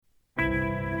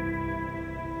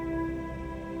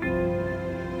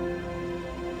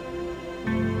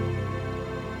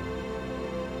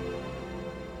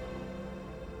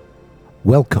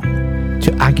Welcome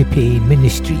to Agape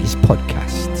Ministries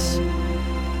podcasts,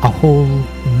 a whole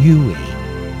new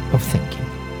way of thinking.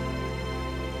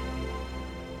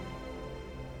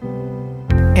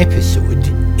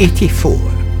 Episode 84,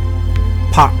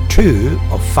 Part 2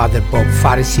 of Father Bob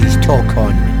Pharisie's talk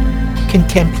on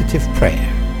contemplative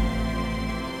prayer.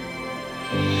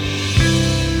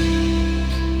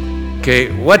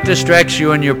 Okay, what distracts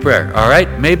you in your prayer? All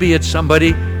right, maybe it's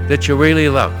somebody that you really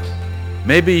love.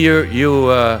 Maybe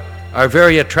you are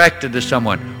very attracted to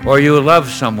someone, or you love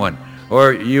someone,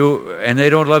 and they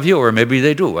don't love you, or maybe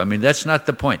they do. I mean, that's not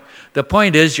the point. The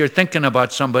point is you're thinking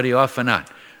about somebody off and on.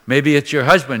 Maybe it's your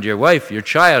husband, your wife, your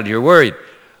child. You're worried.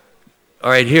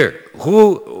 All right, here,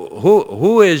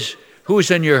 who's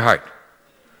in your heart?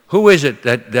 Who is it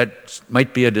that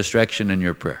might be a distraction in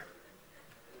your prayer?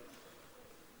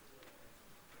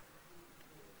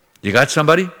 You got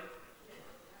somebody?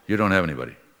 You don't have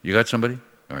anybody. You got somebody?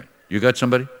 All right. You got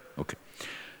somebody? Okay.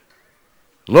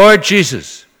 Lord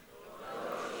Jesus,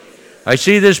 I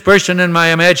see this person in my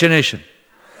imagination.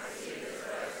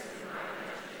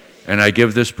 And I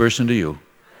give this person to you.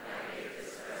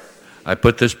 I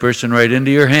put this person right into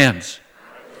your hands.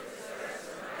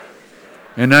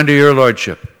 And under your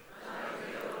lordship.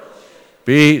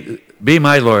 Be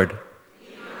my Lord.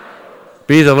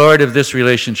 Be the Lord of this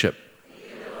relationship.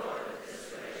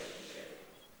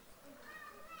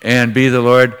 And be the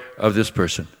Lord of this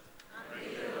person.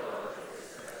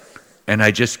 And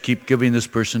I just keep giving this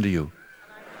person to you.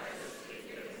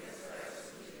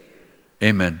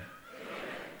 Amen.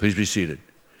 Please be seated.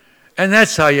 And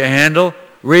that's how you handle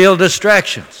real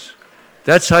distractions.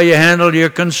 That's how you handle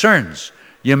your concerns.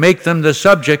 You make them the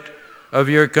subject of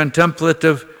your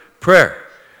contemplative prayer.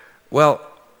 Well,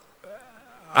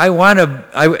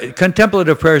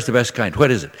 contemplative prayer is the best kind.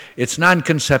 What is it? It's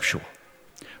non-conceptual.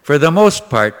 For the most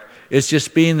part, it's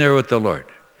just being there with the Lord.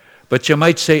 But you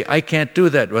might say, I can't do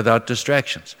that without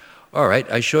distractions. All right,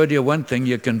 I showed you one thing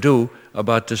you can do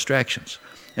about distractions.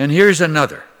 And here's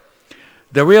another.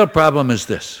 The real problem is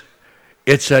this.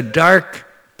 It's a dark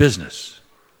business,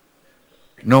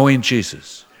 knowing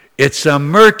Jesus. It's a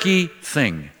murky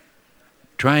thing,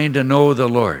 trying to know the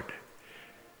Lord.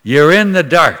 You're in the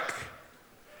dark,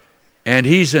 and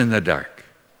He's in the dark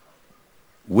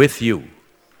with you.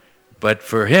 But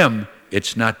for Him,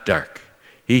 it's not dark.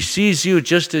 He sees you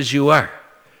just as you are,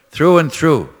 through and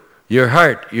through. Your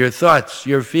heart, your thoughts,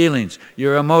 your feelings,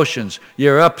 your emotions,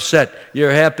 your upset,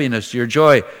 your happiness, your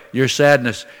joy, your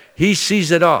sadness. He sees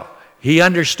it all. He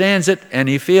understands it and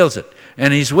He feels it.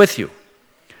 And He's with you.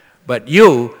 But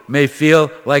you may feel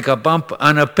like a bump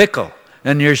on a pickle.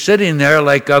 And you're sitting there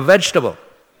like a vegetable.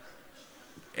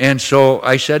 And so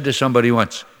I said to somebody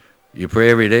once, you pray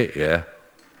every day? Yeah.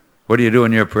 What do you do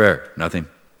in your prayer? Nothing.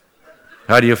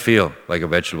 How do you feel? Like a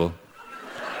vegetable.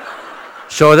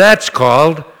 So that's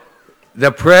called the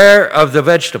prayer of the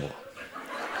vegetable.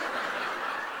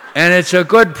 And it's a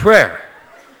good prayer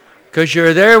because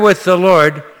you're there with the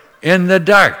Lord in the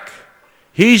dark.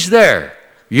 He's there.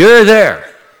 You're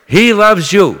there. He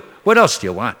loves you. What else do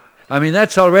you want? I mean,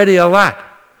 that's already a lot.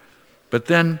 But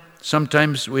then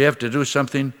sometimes we have to do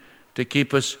something to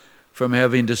keep us from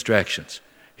having distractions.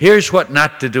 Here's what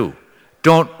not to do.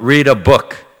 Don't read a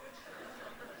book.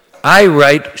 I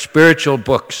write spiritual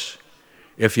books.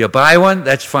 If you buy one,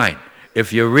 that's fine.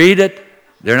 If you read it,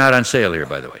 they're not on sale here,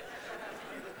 by the way.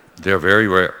 They're very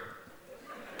rare.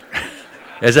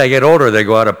 As I get older, they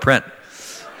go out of print.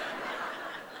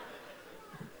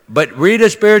 But read a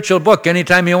spiritual book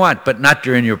anytime you want, but not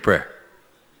during your prayer.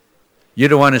 You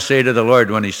don't want to say to the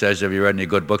Lord when He says, have you read any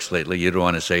good books lately? You don't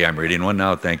want to say, I'm reading one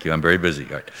now, thank you, I'm very busy.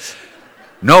 Right.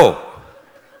 No.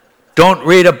 Don't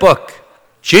read a book.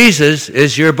 Jesus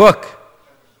is your book.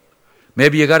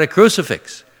 Maybe you got a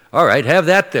crucifix. All right, have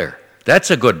that there. That's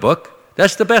a good book.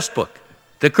 That's the best book.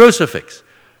 The crucifix.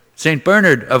 St.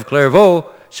 Bernard of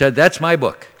Clairvaux said, that's my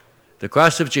book. The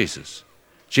cross of Jesus.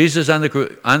 Jesus on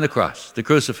the cross, the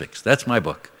crucifix. That's my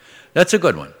book. That's a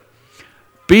good one.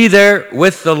 Be there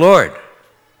with the Lord.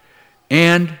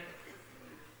 And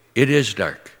it is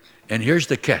dark. And here's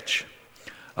the catch.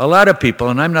 A lot of people,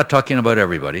 and I'm not talking about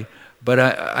everybody, but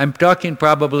I'm talking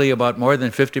probably about more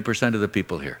than 50% of the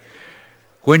people here.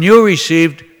 When you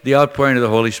received the outpouring of the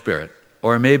Holy Spirit,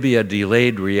 or maybe a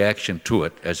delayed reaction to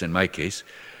it, as in my case,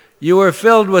 you were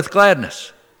filled with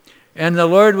gladness. And the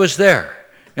Lord was there.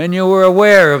 And you were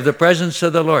aware of the presence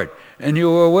of the Lord. And you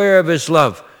were aware of His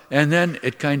love. And then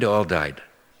it kind of all died.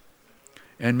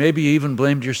 And maybe you even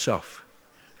blamed yourself.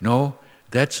 No,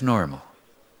 that's normal.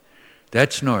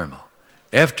 That's normal.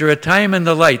 After a time in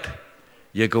the light,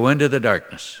 you go into the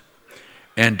darkness.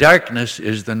 And darkness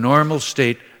is the normal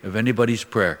state of anybody's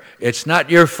prayer. It's not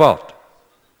your fault.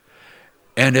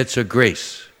 And it's a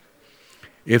grace.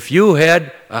 If you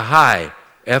had a high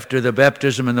after the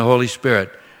baptism in the Holy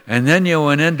Spirit, and then you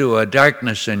went into a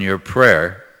darkness in your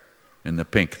prayer, in the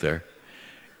pink there,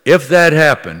 if that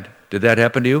happened, did that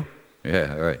happen to you?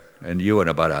 Yeah, all right. And you and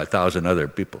about 1,000 other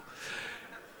people.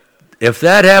 If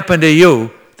that happened to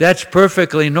you, that's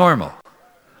perfectly normal.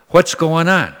 What's going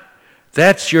on?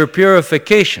 That's your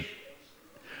purification.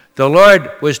 The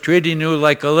Lord was treating you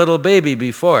like a little baby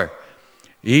before.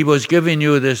 He was giving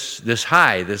you this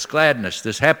high, this gladness,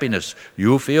 this happiness.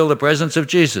 You feel the presence of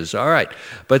Jesus, all right.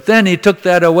 But then he took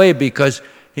that away because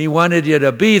he wanted you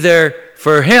to be there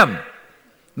for him,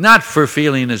 not for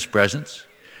feeling his presence.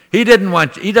 He doesn't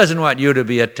want you to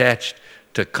be attached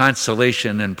to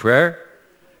consolation and prayer.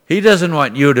 He doesn't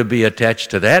want you to be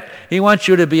attached to that. He wants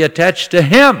you to be attached to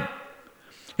him.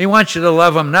 He wants you to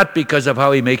love him not because of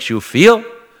how he makes you feel,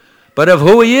 but of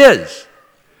who he is.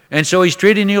 And so he's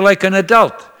treating you like an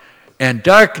adult. And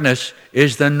darkness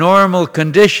is the normal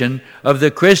condition of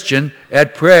the Christian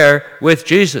at prayer with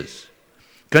Jesus.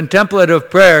 Contemplative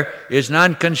prayer is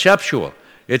non-conceptual.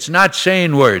 It's not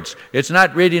saying words. It's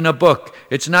not reading a book.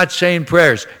 It's not saying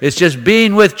prayers. It's just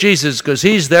being with Jesus because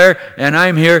he's there and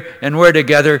I'm here and we're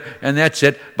together and that's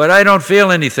it. But I don't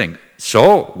feel anything.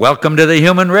 So, welcome to the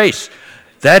human race.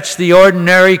 That's the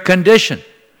ordinary condition.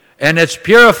 And it's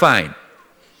purifying.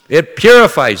 It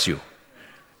purifies you.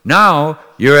 Now,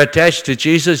 you're attached to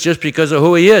Jesus just because of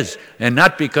who he is and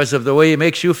not because of the way he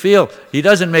makes you feel. He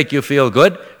doesn't make you feel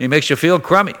good. He makes you feel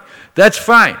crummy. That's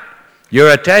fine.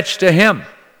 You're attached to him.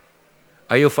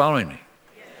 Are you following me?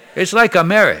 It's like a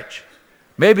marriage.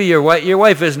 Maybe your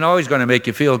wife isn't always going to make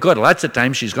you feel good. Lots of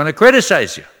times she's going to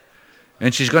criticize you.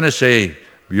 And she's going to say,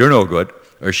 you're no good.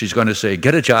 Or she's going to say,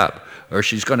 get a job. Or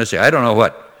she's going to say, I don't know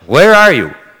what. Where are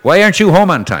you? Why aren't you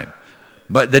home on time?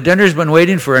 But the dinner's been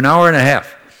waiting for an hour and a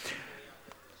half.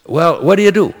 Well, what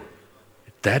do?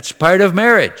 That's part of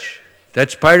marriage.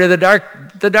 That's part of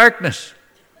the darkness.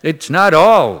 It's not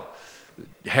all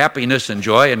happiness and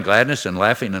joy and gladness and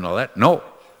laughing and all that. No.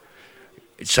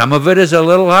 Some of it is a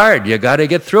little hard. You got to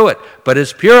get through it. But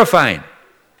it's purifying.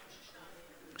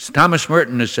 As Thomas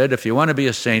Merton has said, if you want to be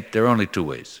a saint, there are only two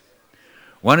ways.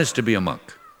 One is to be a monk.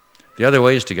 The other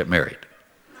way is to get married.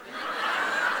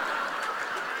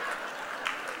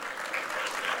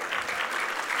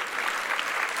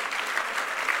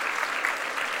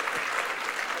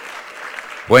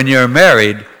 When you're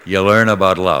married, you learn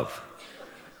about love.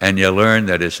 And you learn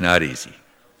that it's not easy.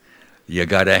 You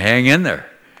got to hang in there.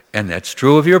 And that's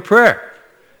true of your prayer.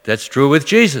 That's true with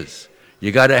Jesus.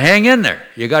 You got to hang in there.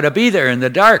 You got to be there in the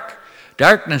dark.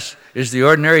 Darkness is the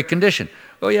ordinary condition.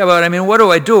 Oh yeah, but I mean,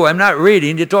 what do? I'm not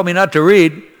reading. You told me not to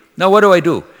read. Now what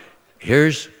do?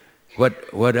 Here's what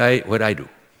I do,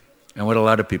 and what a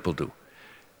lot of people do.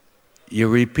 You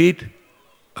repeat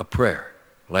a prayer,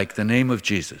 like the name of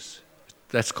Jesus.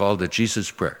 That's called the Jesus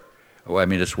prayer. Oh, I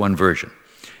mean, it's one version.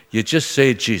 You just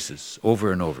say Jesus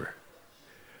over and over.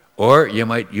 Or you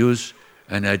might use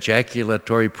an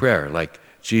ejaculatory prayer, like,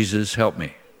 Jesus, help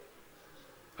me.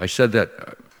 I said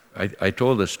that, I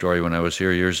told this story when I was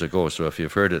here years ago, so if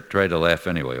you've heard it, try to laugh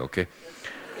anyway, okay?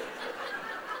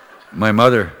 My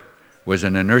mother was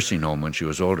in a nursing home when she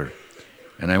was older,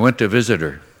 and I went to visit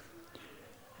her,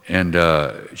 and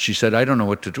she said, I don't know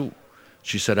what to do.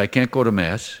 She said, I can't go to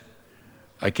Mass.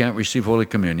 I can't receive Holy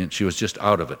Communion. She was just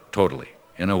out of it, totally,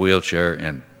 in a wheelchair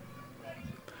and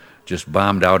just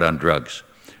bombed out on drugs.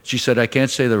 She said, I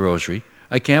can't say the rosary.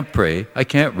 I can't pray. I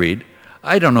can't read.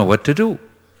 I don't know what to do.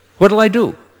 What'll I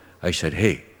do? I said,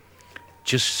 hey,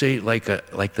 just say like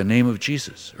the name of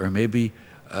Jesus, or maybe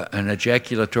an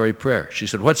ejaculatory prayer. She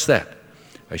said, what's that?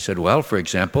 I said, well, for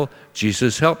example,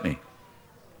 Jesus, help me.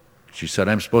 She said,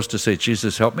 I'm supposed to say,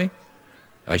 Jesus, help me?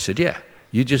 I said, yeah.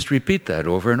 You just repeat that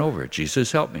over and over.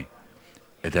 Jesus, help me.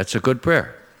 And that's a good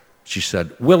prayer. She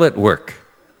said, will it work?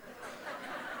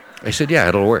 I said, yeah,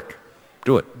 it'll work.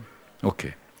 Do it.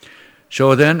 Okay.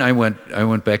 So then I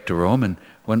went back to Rome, and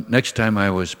next time I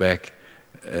was back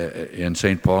in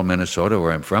St. Paul, Minnesota,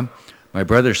 where I'm from, my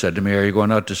brother said to me, are you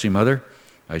going out to see Mother?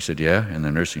 I said, yeah, in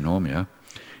the nursing home, yeah.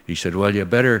 He said, well, you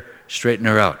better straighten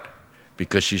her out,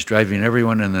 because she's driving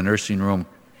everyone in the nursing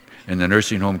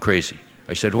home crazy.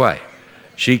 I said, why?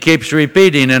 She keeps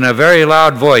repeating in a very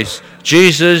loud voice,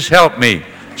 Jesus, help me.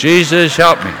 Jesus,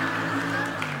 help me.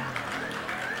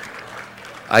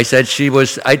 I said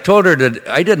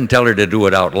I didn't tell her to do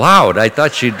it out loud. I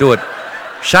thought she'd do it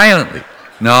silently.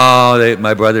 No,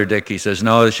 my brother Dick, he says,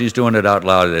 no, she's doing it out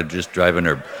loud. They're just driving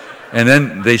her. And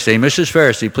then they say, Mrs.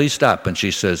 Pharisee, please stop. And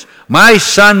she says, my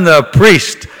son, the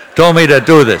priest, told me to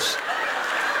do this.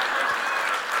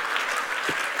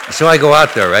 So I go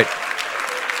out there, right?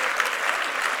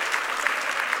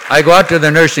 I go out to the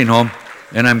nursing home,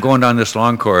 and I'm going down this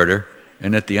long corridor,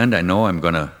 and at the end I know I'm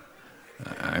going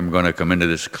to come into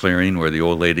this clearing where the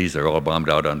old ladies are all bombed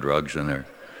out on drugs, and they're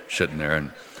sitting there,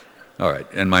 and all right,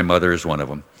 and my mother is one of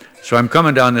them. So I'm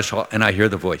coming down this hall, and I hear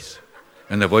the voice,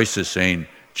 and the voice is saying,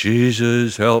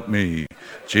 Jesus, help me.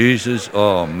 Jesus,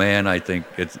 oh man, I think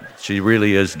she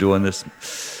really is doing this.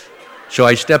 So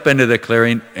I step into the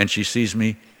clearing, and she sees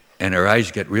me, and her eyes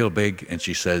get real big, and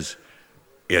she says,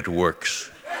 it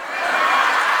works.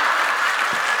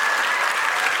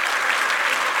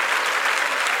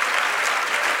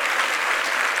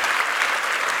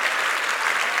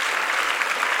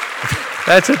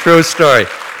 That's a true story.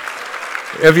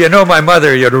 If you know my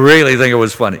mother, you'd really think it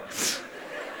was funny.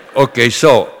 Okay,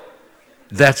 so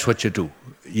that's what you do.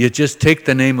 You just take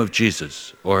the name of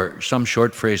Jesus, or some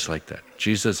short phrase like that.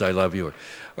 Jesus, I love you,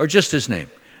 or just his name.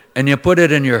 And you put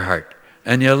it in your heart,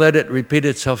 and you let it repeat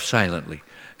itself silently.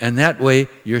 And that way,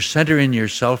 you're centering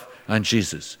yourself on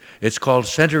Jesus. It's called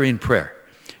centering prayer.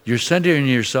 You're centering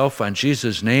yourself on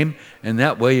Jesus' name, and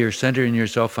that way you're centering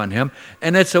yourself on him.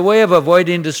 And it's a way of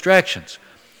avoiding distractions.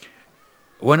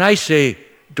 When I say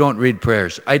don't read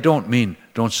prayers, I don't mean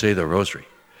don't say the rosary.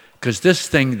 Because this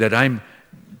thing that I'm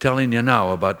telling you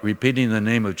now about repeating the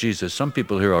name of Jesus, some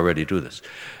people here already do this.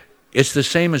 It's the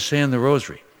same as saying the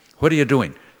rosary. What are you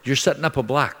doing? You're setting up a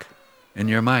block in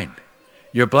your mind.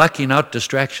 You're blocking out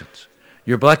distractions.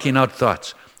 You're blocking out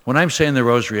thoughts. When I'm saying the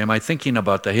rosary, am I thinking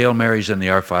about the Hail Marys and the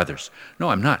Our Fathers? No,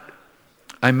 I'm not.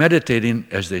 I'm meditating,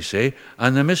 as they say,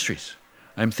 on the mysteries.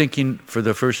 I'm thinking for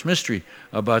the first mystery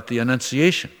about the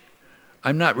Annunciation.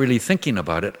 I'm not really thinking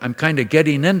about it. I'm kind of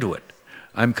getting into it.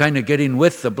 I'm kind of getting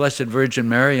with the Blessed Virgin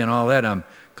Mary and all that. I'm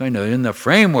kind of in the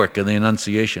framework of the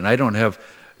Annunciation. I don't have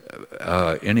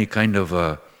any kind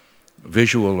of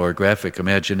visual or graphic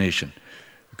imagination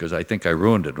because I think I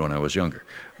ruined it when I was younger.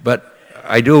 But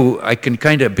I can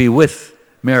kind of be with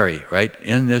Mary, right,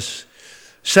 in this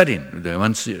setting.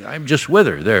 I'm just with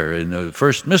her there in the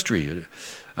first mystery.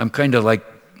 I'm kind of like,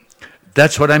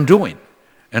 that's what I'm doing.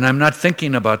 And I'm not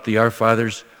thinking about the Our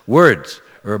Father's words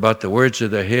or about the words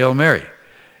of the Hail Mary.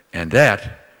 And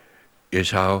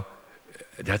that's how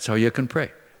you can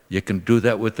pray. You can do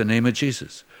that with the name of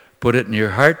Jesus. Put it in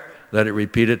your heart, let it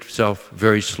repeat itself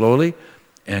very slowly,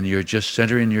 and you're just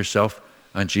centering yourself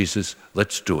on Jesus.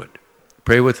 Let's do it.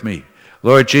 Pray with me.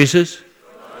 Lord Jesus,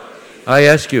 I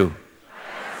ask you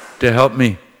to help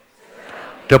me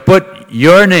to put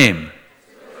your name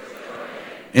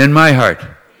in my heart,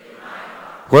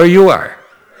 where you are.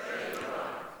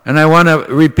 And I want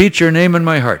to repeat your name in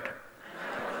my heart.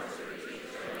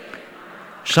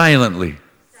 Silently,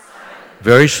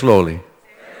 very slowly,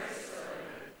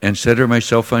 and center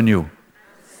myself on you.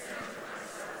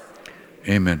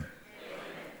 Amen.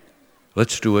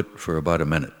 Let's do it for about a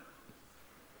minute.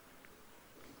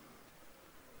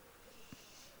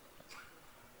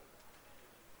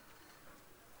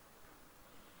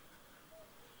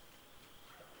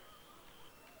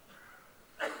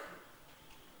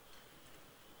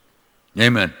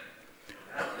 Amen.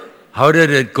 How did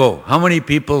it go? How many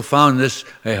people found this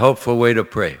a helpful way to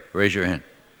pray? Raise your hand.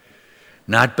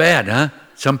 Not bad, huh?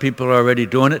 Some people are already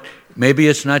doing it. Maybe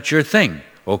it's not your thing.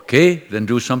 Okay, then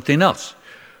do something else.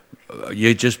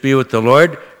 You just be with the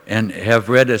Lord and have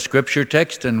read a scripture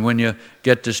text, and when you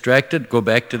get distracted, go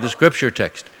back to the scripture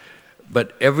text.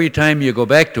 But every time you go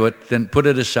back to it, then put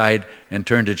it aside and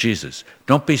turn to Jesus.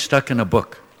 Don't be stuck in a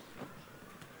book.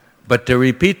 But to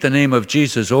repeat the name of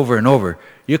Jesus over and over,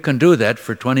 you can do that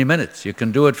for 20 minutes. You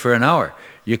can do it for an hour.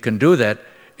 You can do that.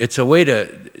 It's a way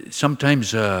to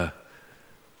sometimes, I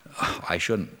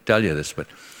shouldn't tell you this, but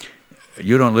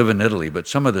you don't live in Italy, but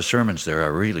some of the sermons there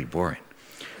are really boring.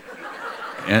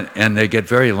 And they get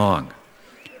very long.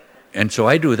 And so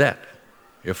I do that.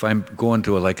 If I'm going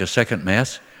to a second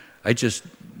Mass, I just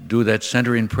do that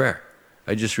centering prayer.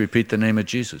 I just repeat the name of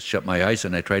Jesus, shut my eyes,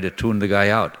 and I try to tune the guy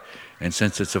out. And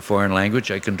since it's a foreign language,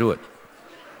 I can do it.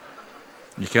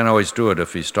 You can't always do it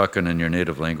if he's talking in your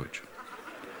native language.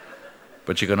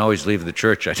 But you can always leave the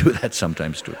church. I do that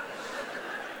sometimes too.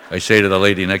 I say to the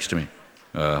lady next to me,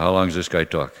 how long does this guy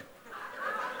talk?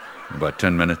 About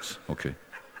 10 minutes. Okay.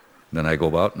 Then I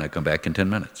go out and I come back in 10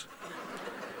 minutes.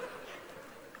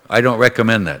 I don't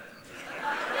recommend that.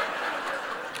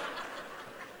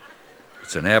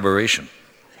 It's an aberration.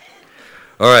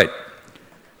 All right.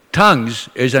 Tongues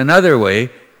is another way.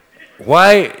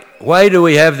 Why do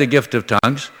we have the gift of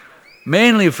tongues?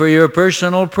 Mainly for your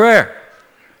personal prayer.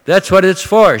 That's what it's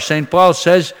for. St. Paul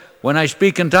says, when I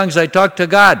speak in tongues, I talk to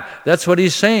God. That's what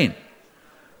he's saying.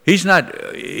 He's not,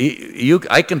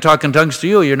 I can talk in tongues to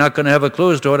you. You're not going to have a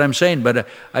clue as to what I'm saying, but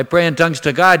I pray in tongues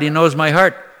to God. He knows my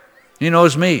heart. He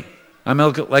knows me. I'm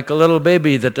like a little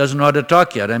baby that doesn't know how to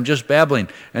talk yet. I'm just babbling,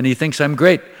 and he thinks I'm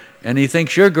great, and he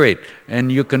thinks you're great,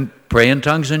 and you can pray in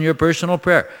tongues in your personal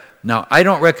prayer. Now, I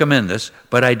don't recommend this,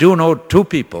 but I do know two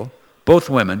people, both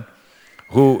women,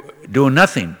 who do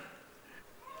nothing.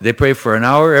 They pray for an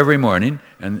hour every morning,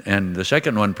 and the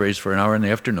second one prays for an hour in the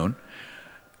afternoon.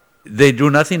 They do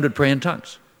nothing but pray in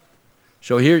tongues.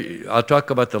 So here, I'll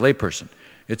talk about the layperson.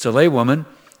 It's a lay woman.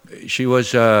 She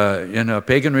was in a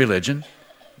pagan religion.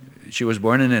 She was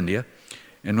born in India.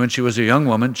 And when she was a young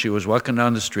woman, she was walking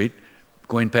down the street,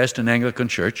 going past an Anglican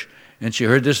church, and she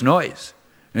heard this noise.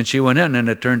 And she went in, and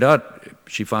it turned out,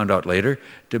 she found out later,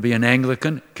 to be an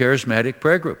Anglican charismatic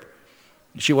prayer group.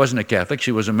 She wasn't a Catholic.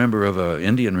 She was a member of an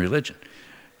Indian religion.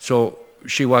 So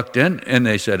she walked in, and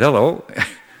they said, hello.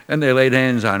 And they laid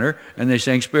hands on her, and they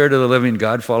sang, Spirit of the living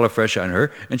God, fall afresh on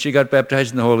her. And she got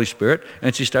baptized in the Holy Spirit,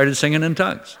 and she started singing in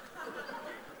tongues.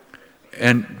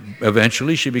 And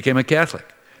eventually she became a Catholic.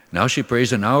 Now she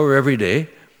prays an hour every day.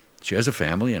 She has a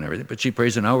family and everything, but she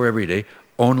prays an hour every day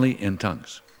only in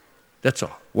tongues. That's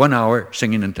all. 1 hour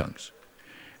singing in tongues.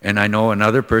 And I know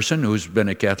another person who's been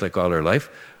a Catholic all her life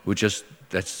who just,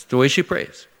 that's the way she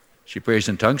prays. She prays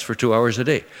in tongues for 2 hours a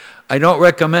day. I don't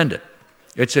recommend it.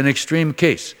 It's an extreme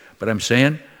case. But I'm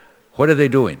saying, what are they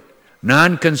doing?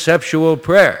 Non-conceptual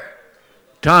prayer.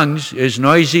 Tongues is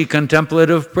noisy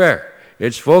contemplative prayer.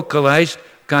 It's vocalized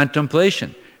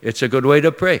contemplation. It's a good way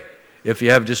to pray. If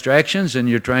you have distractions and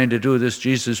you're trying to do this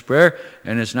Jesus prayer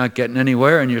and it's not getting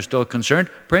anywhere and you're still concerned,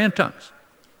 pray in tongues,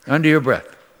 under your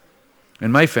breath.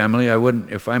 In my family, I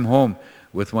wouldn't, if I'm home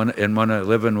with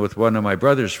living with one of my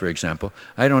brothers, for example,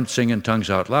 I don't sing in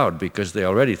tongues out loud because they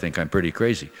already think I'm pretty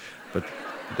crazy. But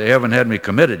they haven't had me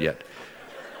committed yet.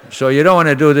 So you don't want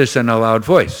to do this in a loud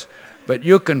voice. But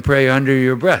you can pray under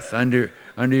your breath, under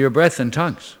your breath in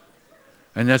tongues.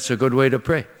 And that's a good way to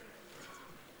pray.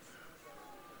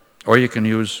 Or you can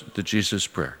use the Jesus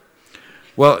prayer.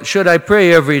 Well, should I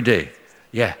pray every day?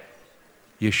 Yeah,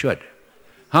 you should.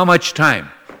 How much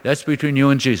time? That's between you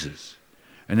and Jesus.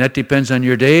 And that depends on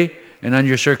your day and on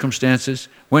your circumstances,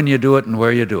 when you do it and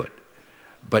where you do it.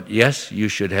 But yes, you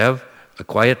should have a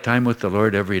quiet time with the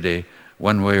Lord every day,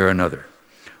 one way or another.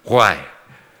 Why?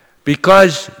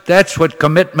 Because that's what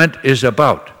commitment is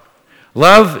about.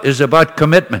 Love is about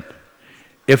commitment.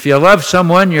 If you love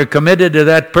someone, you're committed to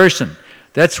that person.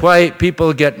 That's why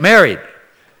people get married.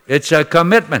 It's a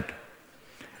commitment.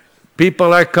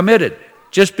 People are committed.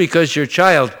 Just because your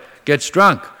child gets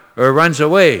drunk or runs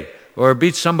away or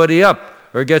beats somebody up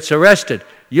or gets arrested,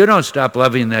 you don't stop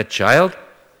loving that child.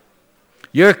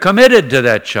 You're committed to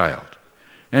that child.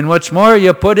 And what's more,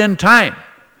 you put in time.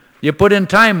 You put in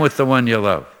time with the one you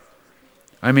love.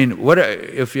 I mean,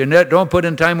 if you don't put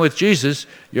in time with Jesus,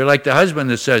 you're like the husband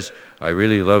that says, I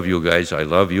really love you guys. I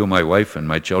love you, my wife, and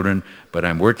my children, but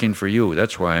I'm working for you.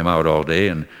 That's why I'm out all day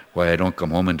and why I don't come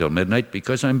home until midnight,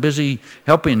 because I'm busy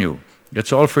helping you.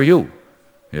 It's all for you.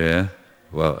 Yeah?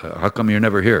 Well, how come you're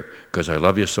never here? Because I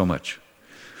love you so much.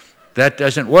 That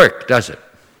doesn't work, does it?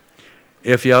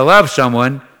 If you love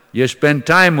someone, you spend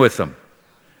time with them.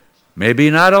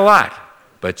 Maybe not a lot,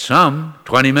 but some,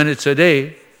 20 minutes a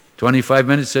day, 25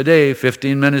 minutes a day,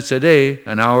 15 minutes a day,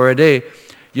 an hour a day.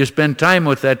 You spend time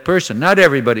with that person. Not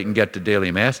everybody can get to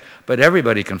daily Mass, but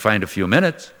everybody can find a few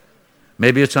minutes.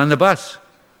 Maybe it's on the bus.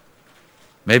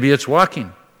 Maybe it's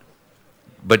walking.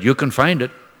 But you can find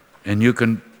it, and you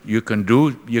can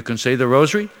say the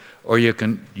rosary, or you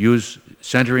can use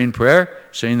centering prayer,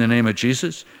 saying the name of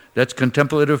Jesus. That's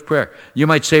contemplative prayer. You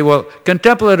might say, well,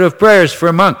 contemplative prayer is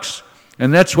for monks.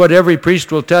 And that's what every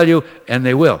priest will tell you, and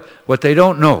they will. What they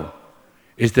don't know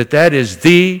is that is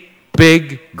the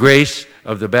big grace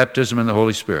of the baptism in the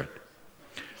Holy Spirit.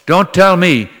 Don't tell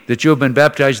me that you've been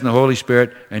baptized in the Holy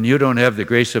Spirit and you don't have the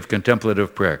grace of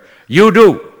contemplative prayer. You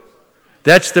do.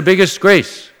 That's the biggest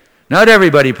grace. Not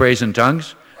everybody prays in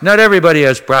tongues. Not everybody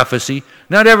has prophecy.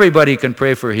 Not everybody can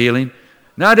pray for healing.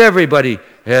 Not everybody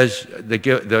has the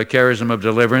charism of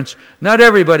deliverance. Not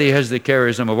everybody has the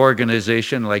charism of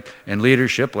organization and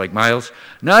leadership like Miles.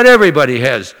 Not everybody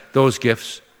has those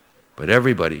gifts, but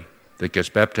everybody that gets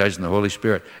baptized in the Holy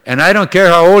Spirit. And I don't care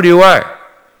how old you are.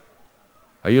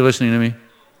 Are you listening to me?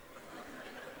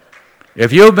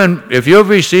 If you've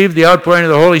received the outpouring of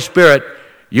the Holy Spirit,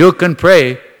 you can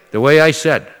pray the way I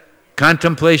said.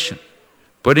 Contemplation.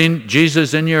 Putting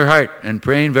Jesus in your heart and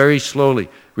praying very slowly,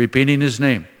 repeating his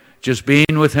name, just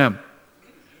being with him.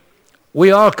 We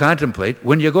all contemplate.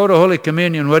 When you go to Holy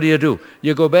Communion, what do?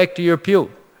 You go back to your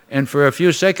pew and for a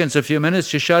few seconds, a few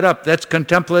minutes, you shut up. That's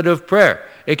contemplative prayer.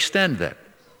 Extend that.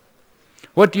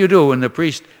 What do you do when the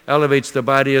priest elevates the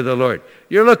body of the Lord?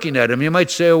 You're looking at him. You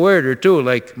might say a word or two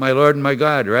like, my Lord and my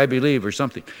God, or I believe, or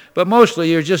something. But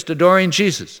mostly you're just adoring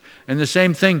Jesus. And the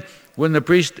same thing when the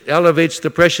priest elevates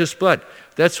the precious blood.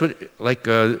 That's what, like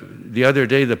the other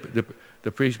day,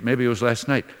 the priest, maybe it was last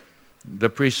night, the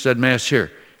priest said Mass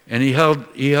here. And he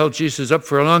held Jesus up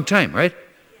for a long time, right?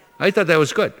 I thought that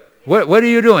was good. What are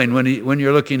you doing when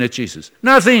you're looking at Jesus?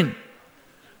 Nothing.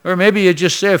 Or maybe you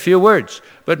just say a few words.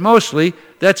 But mostly,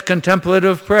 that's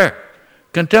contemplative prayer.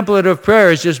 Contemplative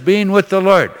prayer is just being with the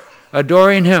Lord,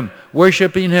 adoring Him,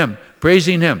 worshiping Him,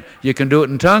 praising Him. You can do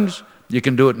it in tongues. You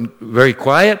can do it very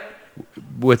quiet,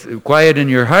 with quiet in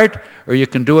your heart, or you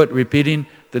can do it repeating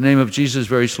the name of Jesus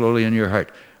very slowly in your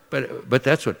heart. But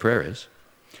that's what prayer is.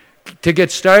 To get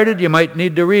started, you might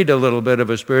need to read a little bit of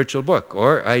a spiritual book,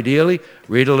 or ideally,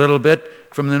 read a little bit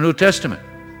from the New Testament,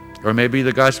 or maybe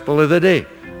the Gospel of the day,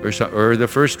 or the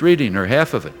first reading, or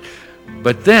half of it.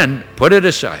 But then, put it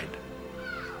aside.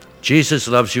 Jesus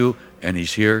loves you, and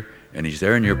He's here, and He's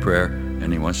there in your prayer,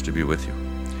 and He wants to be with you.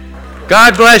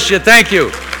 God bless you. Thank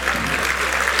you.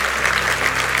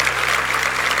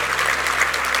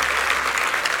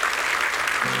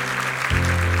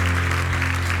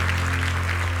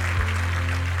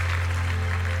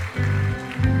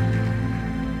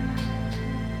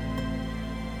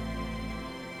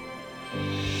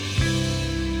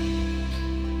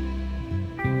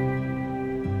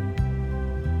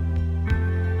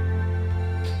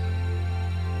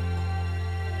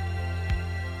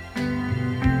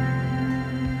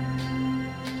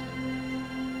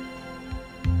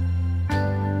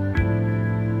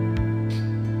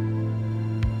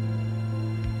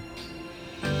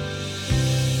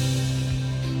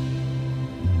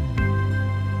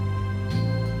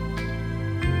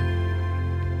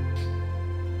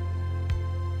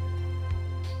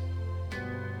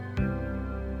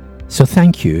 So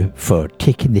thank you for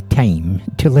taking the time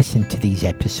to listen to these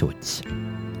episodes.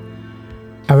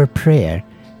 Our prayer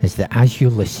is that as you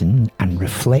listen and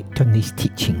reflect on these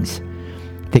teachings,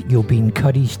 that you'll be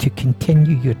encouraged to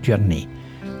continue your journey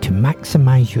to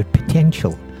maximize your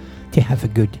potential to have a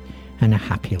good and a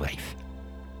happy life.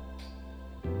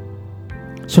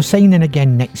 So sign in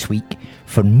again next week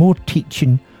for more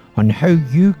teaching on how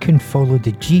you can follow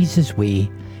the Jesus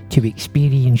way to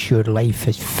experience your life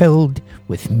as filled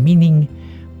with meaning,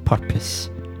 purpose,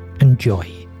 and joy.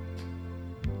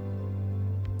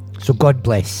 So God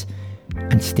bless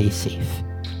and stay safe.